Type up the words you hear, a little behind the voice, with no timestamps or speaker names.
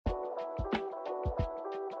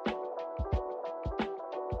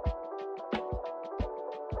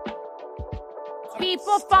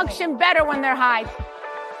People function better when they're high.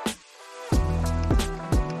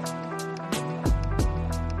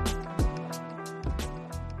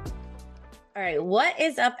 All right, what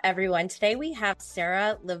is up, everyone? Today we have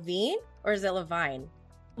Sara Levine, or is it Levine?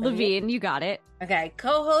 Levine, you got it. Okay,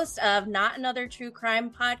 co-host of Not Another True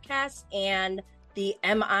Crime podcast and the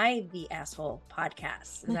Am I the Asshole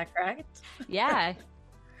podcast. Is that correct? Yeah,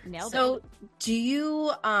 nailed it. So, do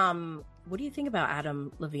you what do you think about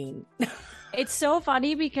Adam Levine? It's so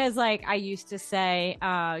funny because like I used to say,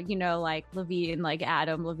 like Levine, like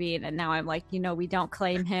Adam Levine, and now I'm like, we don't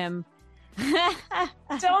claim him.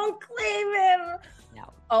 Don't claim him.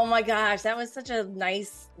 No. Oh my gosh, that was such a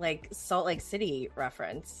nice like Salt Lake City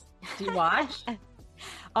reference. Did you watch?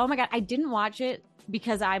 Oh my God, I didn't watch it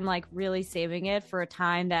because I'm like really saving it for a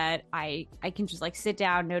time that I can just like sit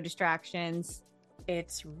down, no distractions.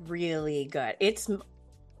 It's really good. It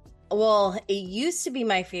used to be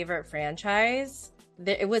my favorite franchise.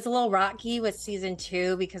 It was a little rocky with season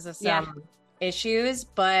 2 because of some issues,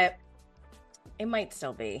 but it might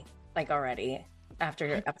still be like already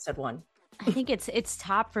after episode 1. I think it's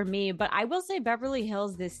top for me, but I will say Beverly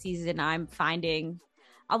Hills this season, I'm finding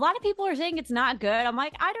a lot of people are saying it's not good. I'm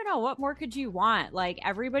like, I don't know. What more could you want? Like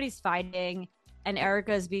everybody's fighting and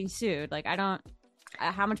Erica's being sued. Like,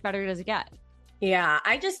 how much better does it get? Yeah,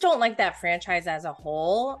 I just don't like that franchise as a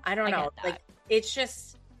whole. I don't know. Like, it's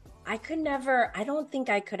just, I don't think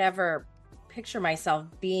I could ever picture myself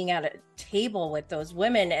being at a table with those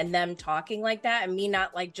women and them talking like that and me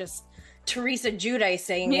not like just Teresa Giudice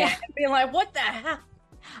saying it and being like, what the hell?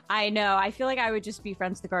 I know. I feel like I would just be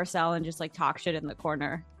friends with Garcelle and just like talk shit in the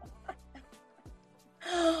corner.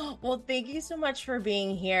 Well, thank you so much for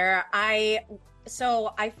being here. I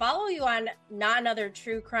follow you on Not Another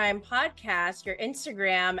True Crime podcast, your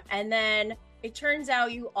Instagram, and then it turns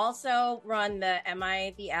out you also run the Am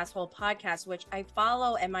I the Asshole podcast, which I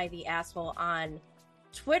follow Am I the Asshole on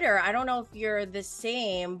Twitter. I don't know if you're the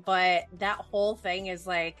same, but that whole thing is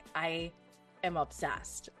like, I am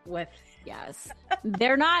obsessed with. Yes.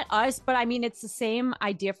 They're not us, but I mean, it's the same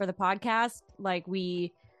idea for the podcast. Like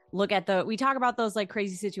we talk about those like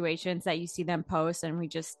crazy situations that you see them post and we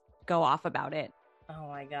just go off about it. Oh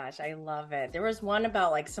my gosh, I love it. There was one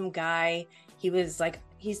about like some guy, he was like,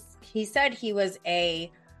 he said he was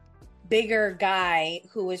a bigger guy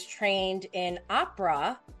who was trained in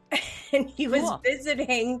opera and he was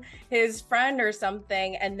visiting his friend or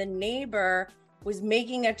something, and the neighbor was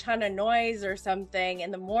making a ton of noise or something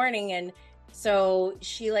in the morning, and so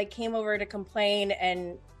she like came over to complain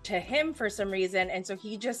and to him for some reason, and so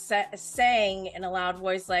he just sang in a loud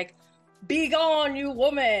voice like, "Be gone, you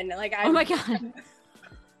woman!" Like, oh my God.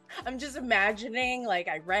 I'm just imagining, like,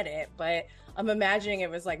 I read it, but I'm imagining it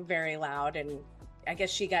was like very loud, and I guess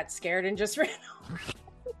she got scared and just ran over.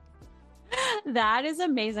 That is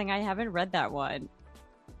amazing. I haven't read that one.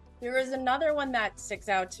 There was another one that sticks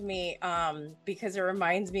out to me because it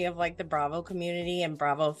reminds me of like the Bravo community and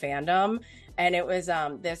Bravo fandom. And it was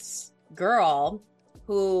this girl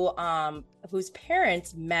who whose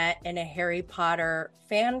parents met in a Harry Potter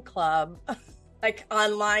fan club, like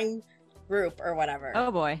online group or whatever.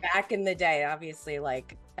 Oh boy. Back in the day, obviously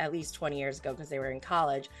like at least 20 years ago because they were in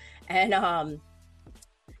college. And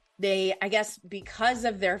they, I guess because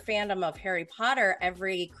of their fandom of Harry Potter,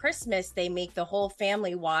 every Christmas they make the whole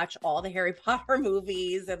family watch all the Harry Potter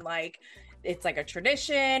movies, and like it's like a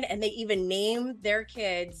tradition, and they even name their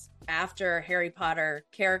kids after Harry Potter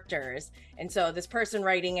characters. And so this person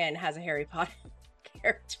writing in has a Harry Potter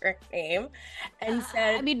character name and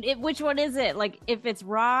said, I mean, which one is it? Like if it's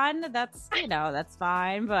Ron, that's that's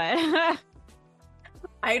fine, but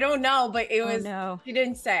I don't know, but it was she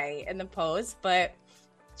didn't say in the post, but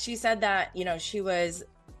she said that, she was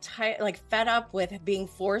fed up with being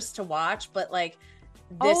forced to watch, but like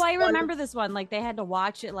I remember this one. Like they had to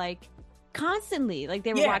watch it like constantly. Like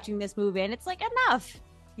they were watching this movie, and it's like enough.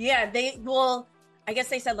 Yeah, I guess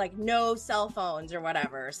they said like no cell phones or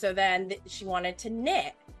whatever. So then she wanted to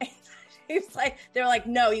knit. They're like,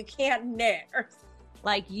 no, you can't knit.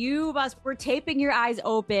 Like we're taping your eyes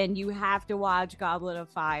open. You have to watch Goblet of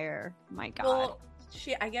Fire. My God. Well,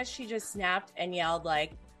 I guess she just snapped and yelled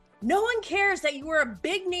like, no one cares that you were a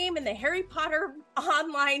big name in the Harry Potter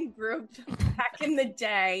online group back in the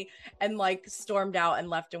day, and like stormed out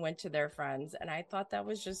and left and went to their friends. And I thought that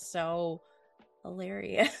was just so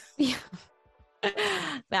hilarious. Yeah.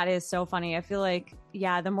 That is so funny. I feel like,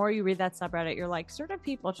 the more you read that subreddit, you're like, certain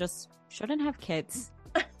people just shouldn't have kids.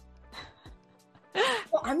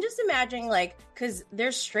 Well, I'm just imagining like, because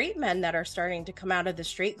there's straight men that are starting to come out of the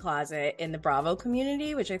straight closet in the Bravo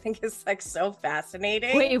community, which I think is like so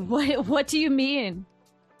fascinating. Wait, what do you mean?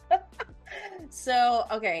 So,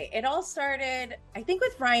 okay, it all started, I think,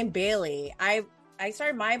 with Ryan Bailey. I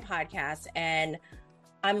started my podcast, and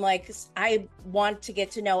I'm like, I want to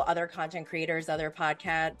get to know other content creators, other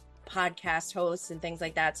podcast hosts and things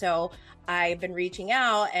like that. So I've been reaching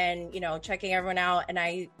out and, checking everyone out. And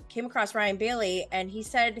I came across Ryan Bailey, and he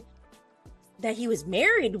said that he was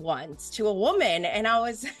married once to a woman. And I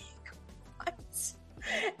was like, what?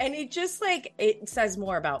 And it just it says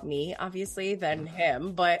more about me, obviously, than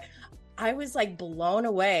him. But I was like blown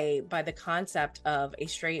away by the concept of a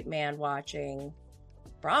straight man watching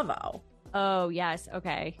Bravo. Oh, yes.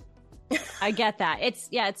 Okay. I get that.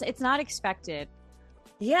 It's not expected.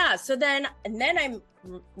 Yeah. So then I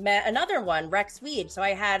met another one, Rex Weed. So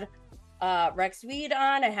I had Rex Weed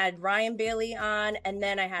on, I had Ryan Bailey on, and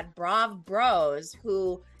then I had Brav Bros,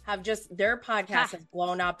 who have just, their podcast has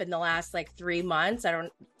blown up in the last 3 months.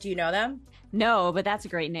 Do you know them? No, but that's a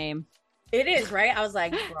great name. It is, right? I was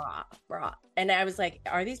like, brah. And I was like,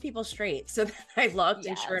 are these people straight? So then I looked,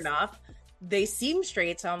 and sure enough, they seem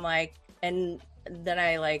straight. So I'm like, and then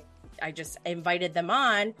I just invited them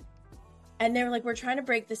on, and they were like, we're trying to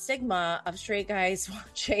break the stigma of straight guys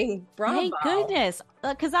watching Bravo. Thank goodness.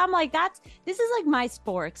 Because I'm like, this is like my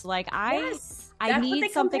sports. Like I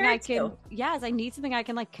need something I can, I need something I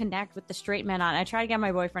can connect with the straight men on. I try to get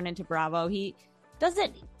my boyfriend into Bravo. He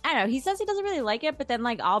doesn't, I don't know, he says he doesn't really like it, but then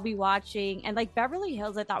I'll be watching, and Beverly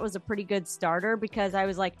Hills I thought was a pretty good starter, because I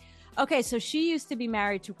was like, okay, so she used to be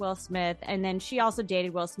married to Will Smith, and then she also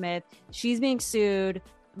dated Will Smith. She's being sued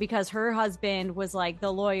because her husband was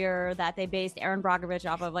the lawyer that they based Aaron Brockovich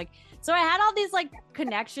off of. So I had all these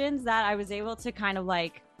connections that I was able to kind of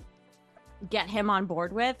get him on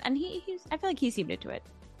board with, and I feel like he seemed into it.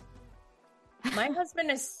 My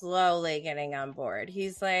husband is slowly getting on board.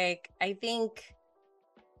 He's like, I think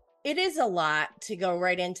it is a lot to go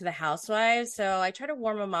right into the Housewives, so I try to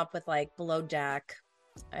warm him up with Below Deck.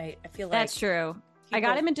 I feel like that's true. I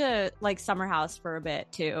got him into Summer House for a bit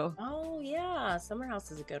too. Oh yeah, Summer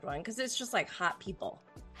House is a good one, because it's just hot people.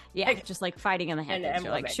 Yeah, just fighting in the head. And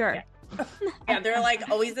you're sure. Yeah, they're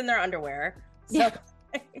always in their underwear. So, yeah.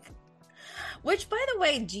 Which, by the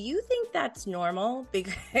way, do you think that's normal?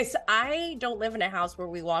 Because I don't live in a house where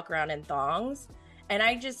we walk around in thongs, and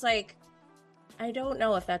I just I don't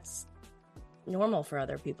know if that's normal for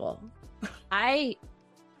other people. I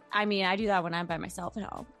mean, I do that when I'm by myself at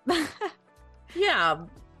home. Yeah,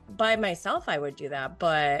 by myself I would do that,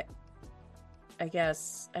 but I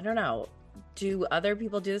guess, I don't know. Do other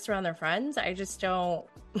people do this around their friends? I just don't.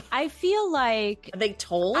 I feel like... Are they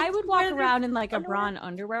told? I would walk around in a bra and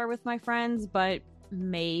underwear with my friends, but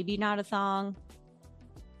maybe not a thong.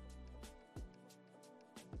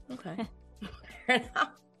 Okay. Fair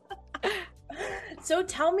enough. So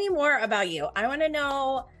tell me more about you. I want to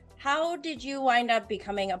know, how did you wind up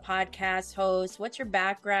becoming a podcast host? What's your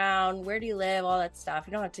background? Where do you live? All that stuff.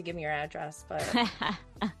 You don't have to give me your address, but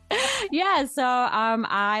yeah. So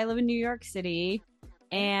I live in New York City,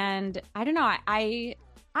 and I don't know. I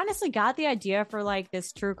honestly got the idea for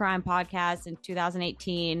this true crime podcast in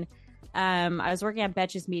 2018. I was working at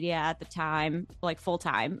Betches Media at the time, full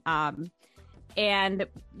time. And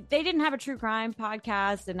they didn't have a true crime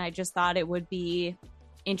podcast, and I just thought it would be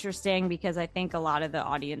interesting because I think a lot of the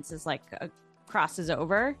audience is crosses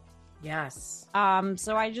over. Yes.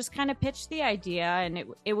 So I just kind of pitched the idea, and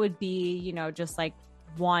it would be, just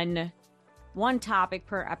one topic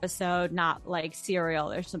per episode, not serial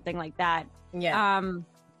or something like that. Yeah.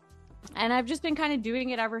 And I've just been kind of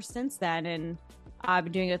doing it ever since then, and I've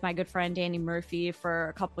been doing it with my good friend Danny Murphy for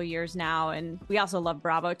a couple of years now, and we also love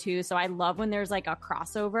Bravo too. So I love when there's a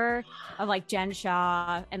crossover of Jen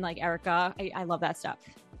Shah and Erica. I love that stuff.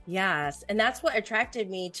 Yes, and that's what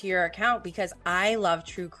attracted me to your account, because I love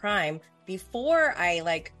true crime. Before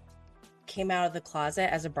I came out of the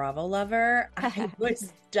closet as a Bravo lover, I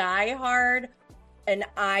was diehard an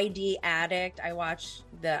ID addict. I watched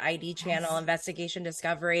the ID channel, Investigation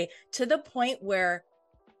Discovery, to the point where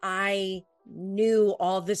I knew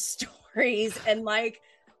all the stories, and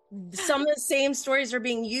some of the same stories are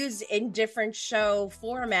being used in different show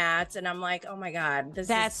formats, and I'm like, oh my god,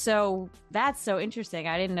 that's so interesting.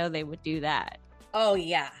 I didn't know they would do that. Oh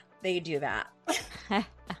yeah, they do that.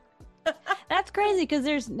 That's crazy, because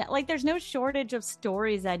there's no shortage of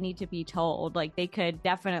stories that need to be told. They could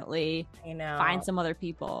definitely find some other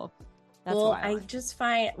people. That's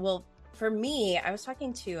for me, I was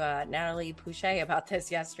talking to Natalie Pouchet about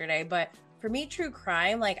this yesterday, but for me, true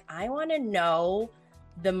crime, I want to know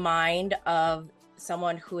the mind of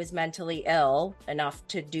someone who is mentally ill enough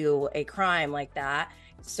to do a crime like that,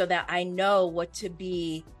 so that I know what to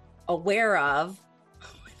be aware of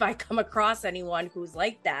I come across anyone who's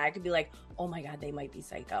like that, I could be like, oh my God, they might be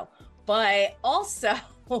psycho. But also,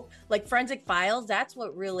 like Forensic Files, that's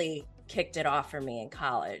what really kicked it off for me in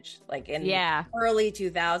college. Like in the early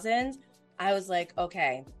 2000s, I was like,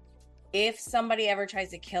 okay, if somebody ever tries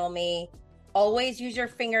to kill me, always use your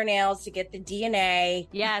fingernails to get the DNA.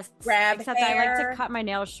 Yes. Except hair. I like to cut my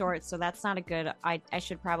nails short, so that's not a good, I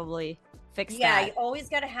should probably fix that. Yeah, you always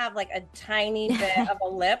got to have like a tiny bit of a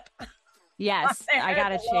lip. Yes, I got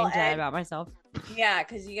to change that about myself. Yeah,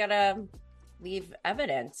 because you got to leave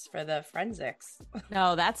evidence for the forensics.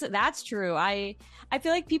 No, that's true. I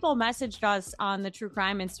feel like people messaged us on the true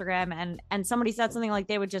crime Instagram and somebody said something like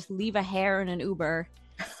they would just leave a hair in an Uber,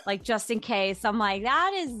 like just in case. I'm like,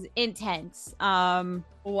 that is intense.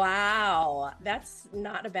 Wow, that's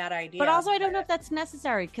not a bad idea. But also I don't know if that's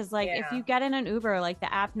necessary, because like if you get in an Uber, like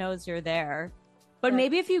the app knows you're there. But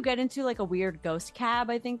maybe if you get into like a weird ghost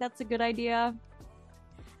cab, I think that's a good idea.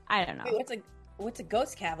 I don't know. Wait, what's a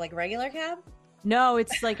ghost cab? Like regular cab? No,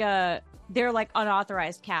 it's like they're like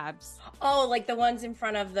unauthorized cabs. Oh, like the ones in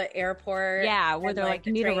front of the airport. Yeah, where they're like,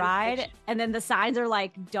 you need a ride. Station. And then the signs are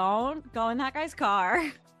like, don't go in that guy's car.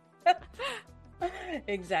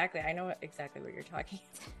 Exactly. I know exactly what you're talking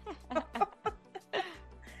about.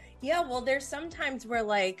 Yeah, well, there's sometimes where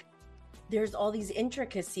like, there's all these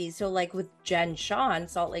intricacies. So like with Jen Shaw in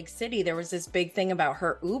Salt Lake City, there was this big thing about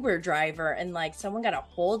her Uber driver, and like someone got a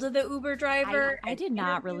hold of the Uber driver. I did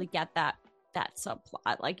not really get that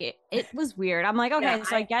subplot. Like it was weird. I'm like, okay,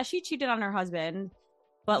 so I guess she cheated on her husband,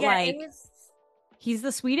 but like he's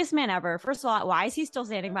the sweetest man ever. First of all, why is he still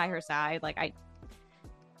standing by her side?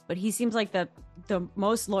 But he seems like the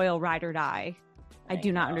most loyal ride or die. I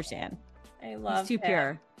do not understand. I love He's too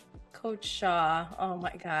pure. Coach Shaw. Oh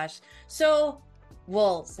my gosh. So,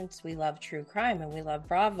 well, since we love true crime and we love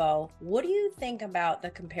Bravo, what do you think about the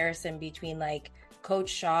comparison between like Coach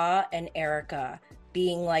Shaw and Erica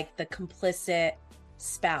being like the complicit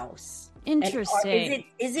spouse? Interesting. And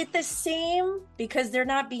is it the same? Because they're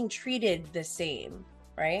not being treated the same,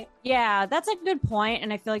 right? Yeah, that's a good point.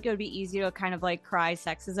 And I feel like it would be easy to kind of like cry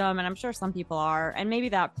sexism. And I'm sure some people are. And maybe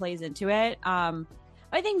that plays into it.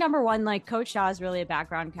 I think number one, like Coach Shaw is really a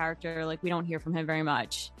background character. Like we don't hear from him very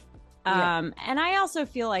much. And I also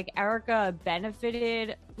feel like Erica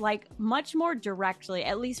benefited like much more directly,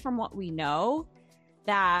 at least from what we know,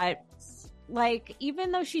 that like,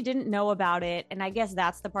 even though she didn't know about it, and I guess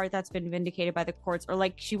that's the part that's been vindicated by the courts, or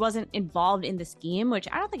like she wasn't involved in the scheme, which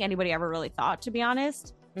I don't think anybody ever really thought, to be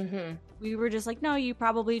honest. Mm-hmm. We were just like, no, you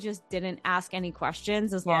probably just didn't ask any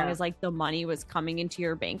questions as long as like the money was coming into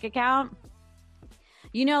your bank account.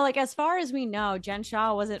 You know, like as far as we know, Jen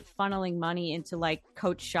Shaw wasn't funneling money into like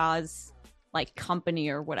Coach Shaw's like company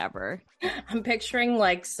or whatever. I'm picturing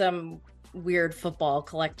like some weird football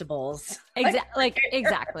collectibles.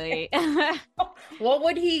 Exactly. What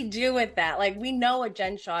would he do with that? Like we know what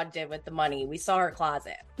Jen Shaw did with the money. We saw her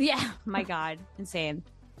closet. Yeah. My God. Insane.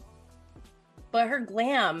 But her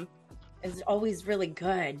glam is always really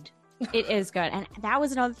good. It is good. And that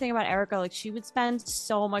was another thing about Erica. Like she would spend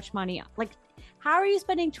so much money. Like, how are you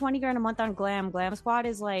spending 20 grand a month on glam? Glam Squad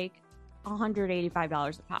is like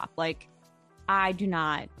 $185 a pop. Like, I do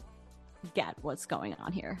not get what's going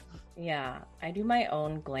on here. Yeah, I do my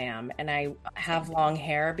own glam, and I have long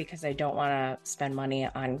hair because I don't want to spend money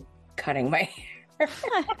on cutting my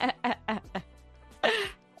hair.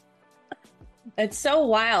 It's so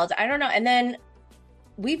wild. I don't know. And then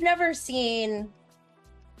we've never seen.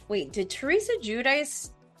 Wait, did Teresa Giudice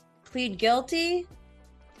plead guilty?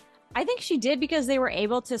 I think she did because they were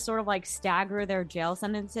able to sort of like stagger their jail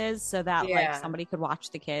sentences so that like somebody could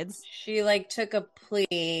watch the kids. She like took a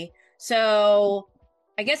plea. So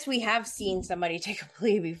I guess we have seen somebody take a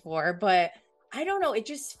plea before, but I don't know. It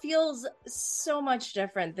just feels so much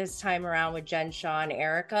different this time around with Jen Shaw and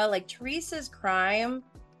Erica. Like Teresa's crime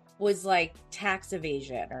was like tax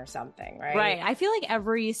evasion or something, right? Right. I feel like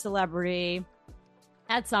every celebrity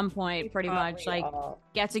at some point pretty much like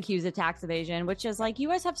gets accused of tax evasion, which is like, you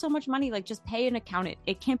guys have so much money, like just pay an accountant.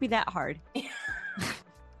 It can't be that hard.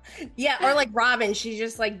 Yeah. Or like Robin, she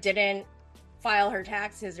just like didn't file her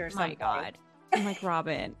taxes or something. My God. I'm like,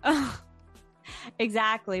 Robin.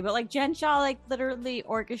 Exactly. But like Jen Shaw like literally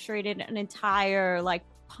orchestrated an entire like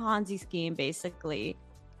Ponzi scheme basically.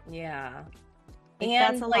 Yeah. And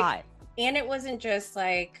that's a lot. And it wasn't just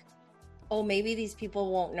like, oh, maybe these people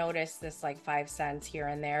won't notice this like 5 cents here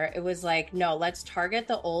and there. It was like, no, let's target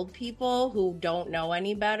the old people who don't know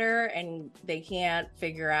any better and they can't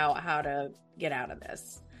figure out how to get out of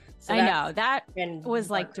this. So I know that was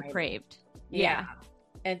like depraved. Yeah.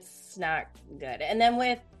 It's not good. And then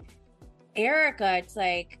with Erica, it's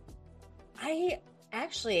like, I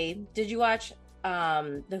Actually, did you watch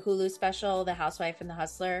the Hulu special, The Housewife and the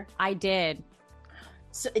Hustler? I did.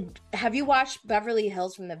 So, have you watched Beverly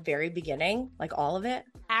Hills from the very beginning, like all of it?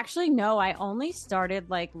 Actually, no, I only started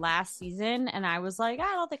like last season and I was like,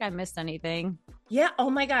 I don't think I missed anything. Yeah. Oh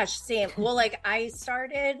my gosh. Same. Well, like I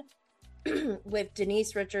started with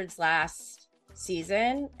Denise Richards last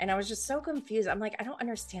season and I was just so confused. I'm like, I don't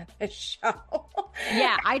understand this show.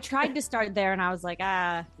 Yeah, I tried to start there and I was like,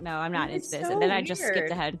 no, I'm not into this. So And then I weird. just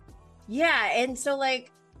skipped ahead. Yeah. And so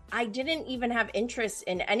like I didn't even have interest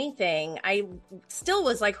in anything. I still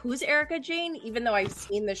was like, who's Erica Jane? Even though I've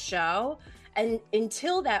seen the show. And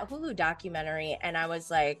until that Hulu documentary, and I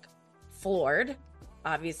was like floored,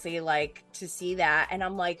 obviously, like to see that. And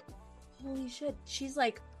I'm like, holy shit, she's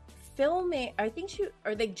like filming. I think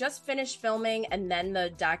they just finished filming and then the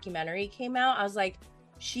documentary came out. I was like,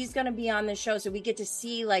 she's going to be on the show. So we get to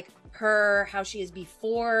see like her, how she is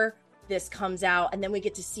before this comes out. And then we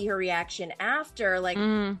get to see her reaction after. Like,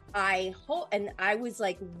 I hope, and I was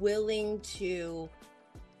like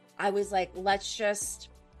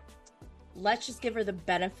let's just give her the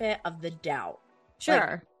benefit of the doubt.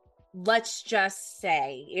 Sure. Like, let's just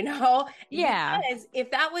say, Yeah. Because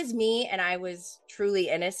if that was me and I was truly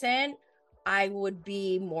innocent, I would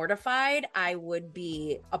be mortified. I would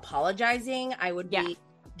be apologizing. I would be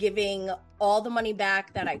giving all the money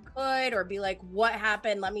back that I could, or be like, what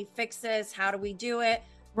happened? Let me fix this. How do we do it?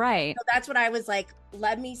 Right. So that's what I was like,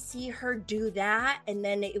 let me see her do that. And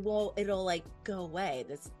then it'll like go away.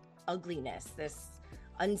 This ugliness, this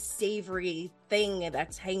unsavory thing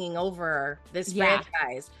that's hanging over this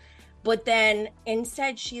franchise. But then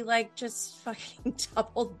instead she like just fucking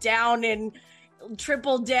doubled down and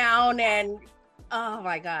tripled down, and oh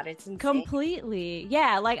my god, it's insane. Completely.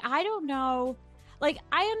 Yeah, like I don't know, like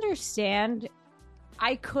I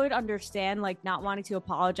could understand like not wanting to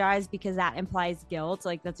apologize because that implies guilt.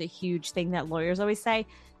 Like that's a huge thing that lawyers always say.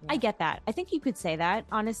 I get that. I think you could say that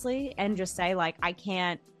honestly and just say like I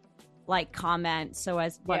can't like comment so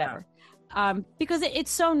as whatever. Because it's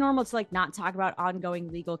so normal to like not talk about ongoing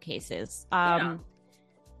legal cases.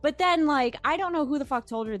 But then like I don't know who the fuck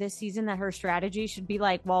told her this season that her strategy should be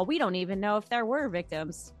like, well, we don't even know if there were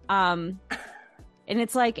victims. And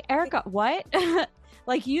it's like, Erica, what?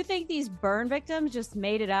 Like you think these burn victims just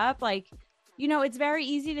made it up? Like, it's very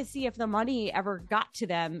easy to see if the money ever got to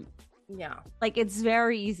them. Yeah. Like it's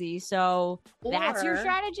very easy. So that's your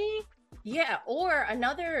strategy? Yeah, or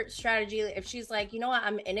another strategy, if she's like, you know what,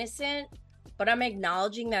 I'm innocent, but I'm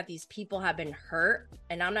acknowledging that these people have been hurt,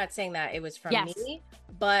 and I'm not saying that it was from me,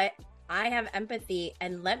 but I have empathy,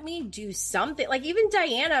 and let me do something. Like, even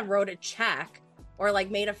Diana wrote a check, or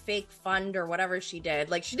like made a fake fund, or whatever she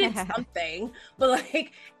did. Like, she did something, but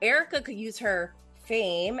like, Erica could use her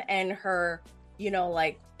fame and her,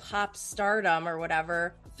 like, pop stardom or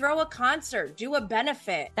whatever, throw a concert, do a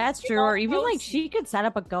benefit. That's true. Or even like she could set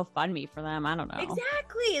up a GoFundMe for them. I don't know.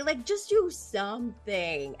 Exactly. Like just do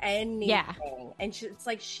something, anything. Yeah. And it's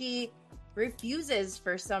like she refuses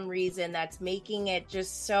for some reason that's making it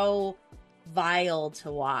just so vile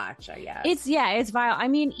to watch, I guess. It's vile. I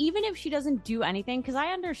mean, even if she doesn't do anything, because I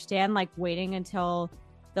understand like waiting until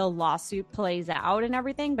the lawsuit plays out and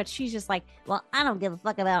everything, but she's just like, well, I don't give a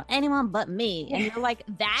fuck about anyone but me. And you're like,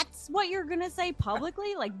 that's what you're gonna say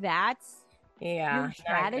publicly? Like that's your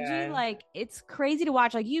strategy? Like it's crazy to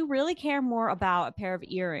watch. Like you really care more about a pair of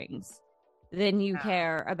earrings than you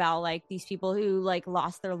care about like these people who like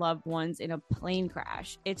lost their loved ones in a plane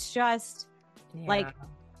crash. It's just like,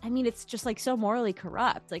 I mean, it's just like so morally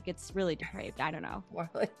corrupt. Like it's really depraved. I don't know.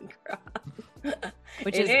 Morally corrupt.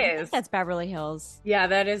 Which is that's Beverly Hills. Yeah,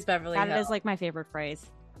 that is Beverly Hills. That is like my favorite phrase.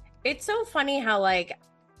 It's so funny how like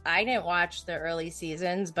I didn't watch the early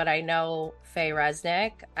seasons, but I know Faye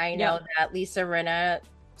Resnick. I know that Lisa Rinna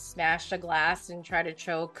smashed a glass and tried to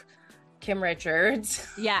choke Kim Richards.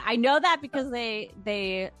 Yeah, I know that because they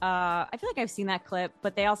I feel like I've seen that clip,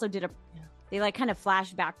 but they also did they like kind of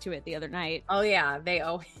flashed back to it the other night. Oh yeah, they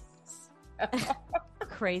always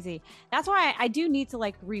crazy. That's why I do need to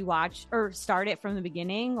like rewatch or start it from the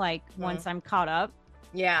beginning, like once I'm caught up.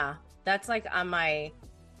 Yeah, that's like on my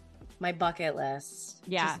bucket list.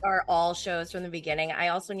 Yeah, to start all shows from the beginning. I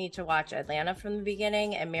also need to watch Atlanta from the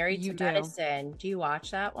beginning and Married to Medicine. Do you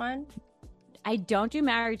watch that one? I don't do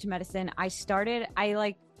Married to Medicine. I started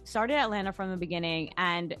Atlanta from the beginning,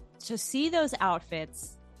 and to see those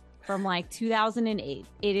outfits from like 2008,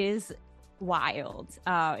 it is wild.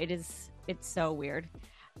 It's so weird.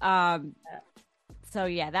 So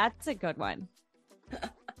yeah, that's a good one.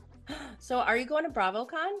 So are you going to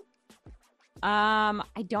BravoCon?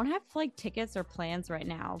 I don't have like tickets or plans right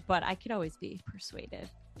now, but I could always be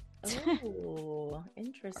persuaded. Oh,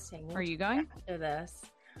 interesting. Are you going? After this,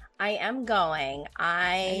 I am going.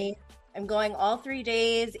 I am going all 3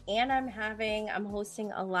 days, and I'm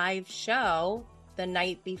hosting a live show the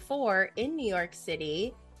night before in New York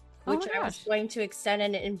City, which I was going to extend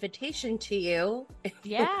an invitation to you if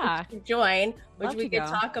you want to join, which we could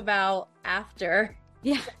talk about after.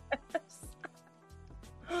 Yeah.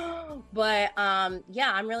 But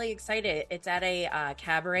yeah, I'm really excited. It's at a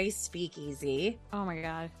cabaret speakeasy. Oh my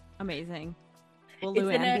God. Amazing. Will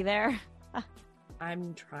Luann be there?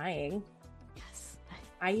 I'm trying. Yes.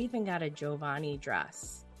 I even got a Giovanni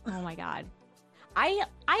dress. Oh my God. I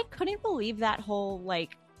couldn't believe that whole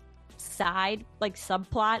like side like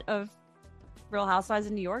subplot of Real Housewives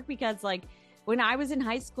in New York, because like when I was in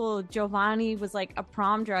high school, Giovanni was like a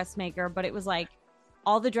prom dressmaker, but it was like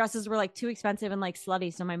all the dresses were like too expensive and like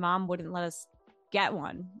slutty, so my mom wouldn't let us get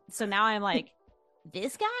one. So now I'm like,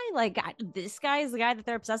 this guy is the guy that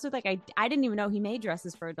they're obsessed with. Like I didn't even know he made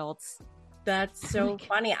dresses for adults. That's so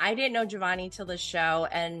funny. I didn't know Giovanni till the show,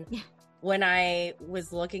 and when I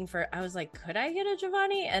was looking for, I was like, could I get a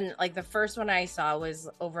Giovanni? And like the first one I saw was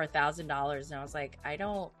over $1,000, and I was like, I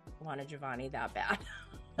don't want a Giovanni that bad.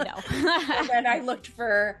 No. And then I looked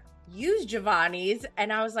for used Giovannis,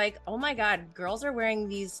 and I was like, oh my God, girls are wearing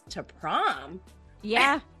these to prom.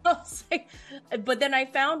 Yeah. I was like, but then I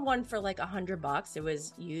found one for like $100. It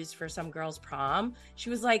was used for some girl's prom.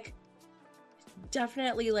 She was like,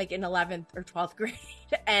 definitely like in 11th or 12th grade,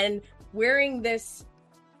 and wearing this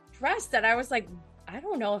dress that I was like, I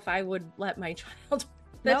don't know if I would let my child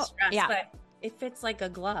wear this dress, but it fits like a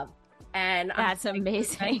glove. And that's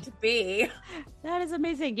amazing to be. That is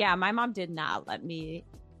amazing. Yeah, my mom did not let me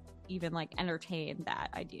even like entertain that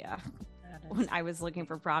idea when I was looking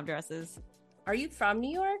for prom dresses. Are you from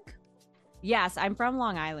New York? Yes, I'm from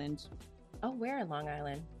Long Island. Oh, where in Long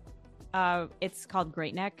Island? It's called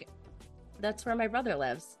Great Neck. That's where my brother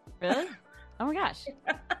lives. Really? Oh my gosh.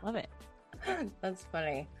 Love it. That's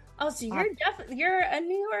funny. Oh, so you're a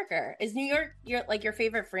New Yorker. Is New York your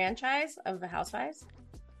favorite franchise of the Housewives?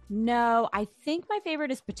 No, I think my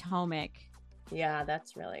favorite is Potomac. Yeah,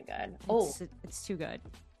 that's really good. It's too good.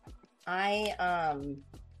 I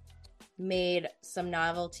made some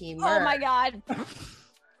novelty merch. Oh my God.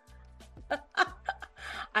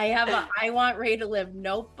 I have a I Want Ray to Live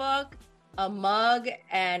notebook, a mug,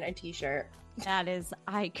 and a t-shirt. That is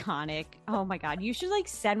iconic. Oh my God. You should like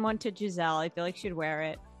send one to Giselle. I feel like she'd wear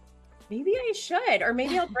it. Maybe I should, or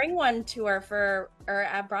maybe I'll bring one to her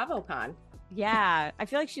at BravoCon. Yeah, I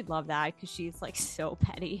feel like she'd love that because she's like so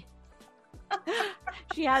petty.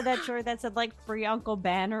 She had that shirt that said like "Free Uncle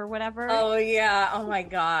Ben" or whatever. Oh yeah. Oh my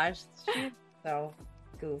gosh. She's so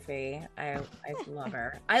goofy. I love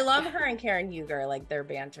her. I love her and Karen Huger, like their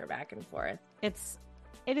banter back and forth. It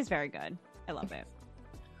is very good. I love it.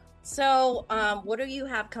 So, what do you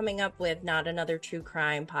have coming up with Not Another True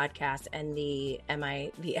Crime podcast and the Am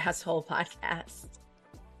I the Asshole podcast?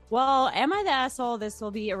 Well, Am I the Asshole? This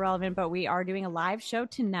will be irrelevant, but we are doing a live show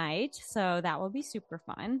tonight, so that will be super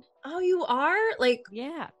fun. Oh, you are? Like,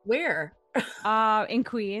 yeah. Where? In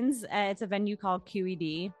Queens. It's a venue called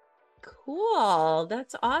QED. Cool.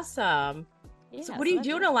 That's awesome. Yeah, so what do you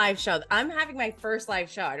do in a live show? I'm having my first live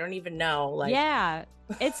show. I don't even know. Like, yeah,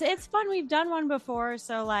 it's fun. We've done one before,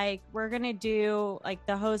 so like we're gonna do like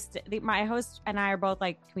my host and I are both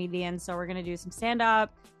like comedians, so we're gonna do some stand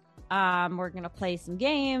up. We're gonna play some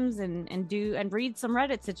games and read some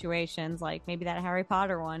Reddit situations, like maybe that Harry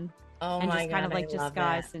Potter one. Oh and my just God, kind of like I love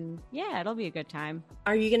discuss it. And yeah, it'll be a good time.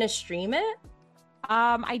 Are you gonna stream it?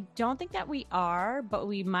 I don't think that we are, but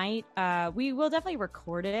we might. We will definitely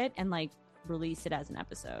record it and like release it as an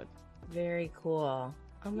episode. Very cool.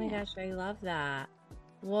 Oh my gosh, I love that.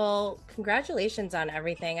 Well, congratulations on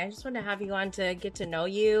everything. I just want to have you on to get to know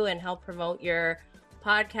you and help promote your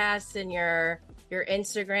podcast and your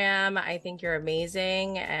Instagram. I think you're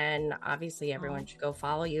amazing, and obviously everyone should go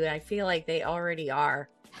follow you. I feel like they already are.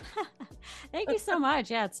 Thank you so much.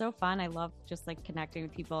 Yeah, it's so fun. I love just like connecting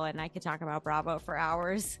with people, and I could talk about Bravo for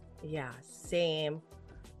hours. Yeah, same.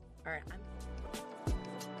 All right.